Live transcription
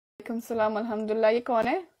वालेकुम सलाम अल्हम्दुलिल्लाह। ये कौन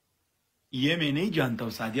है? ये मैं नहीं जानता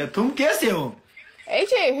हूँ सादिया, तुम कैसे हो?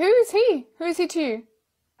 AJ, who is he? Who is he to you?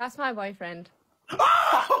 That's my boyfriend. I'm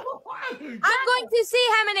going to see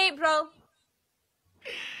him in April.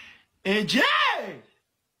 AJ!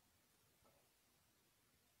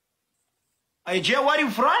 AJ, where are you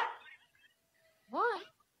from? What?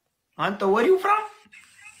 Anta, where are you from?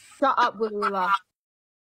 Shut up, Willa.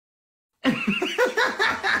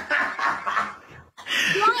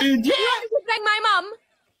 AJ! You want to bring my mum?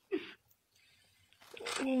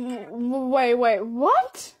 Wait,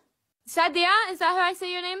 what? Sadia, is that how I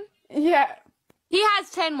say your name? Yeah. He has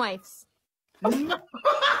 10 wives.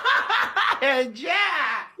 AJ!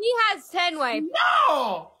 He has 10 wives.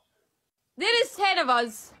 No! There is 10 of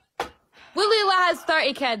us. Willa has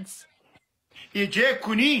 30 kids. AJ,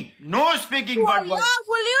 Kuni, no speaking bad words.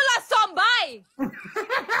 Willa Sombai.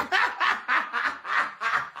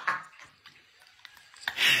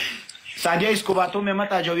 Sadia, इसको बातों में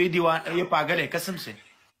मत आ जाओ, ये पागल है कसम से।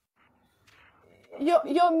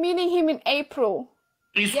 You're meeting him in April.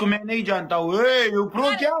 इसको मैं नहीं जानता हूँ।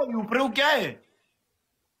 यूप्रो क्या है?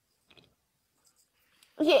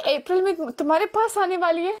 ये अप्रैल में तुम्हारे पास आने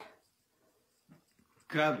वाली है?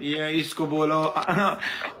 कब? ये इसको बोलो।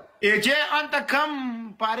 AJ, Anta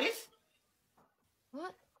come Paris?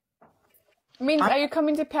 What? Means are you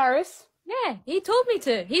coming to Paris? Yeah, he told me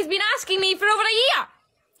to. He's been asking me for over a year.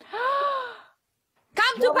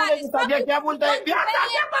 Come to Paris. क्या बोलता है?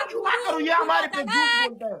 ये हमारे पे झूठ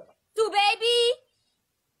बोलता है। To baby.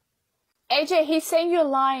 AJ, he's saying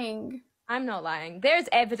you're lying. I'm not lying. There's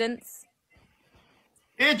evidence.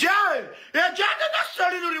 AJ, that's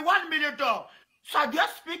 1 minute. Sadia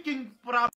speaking.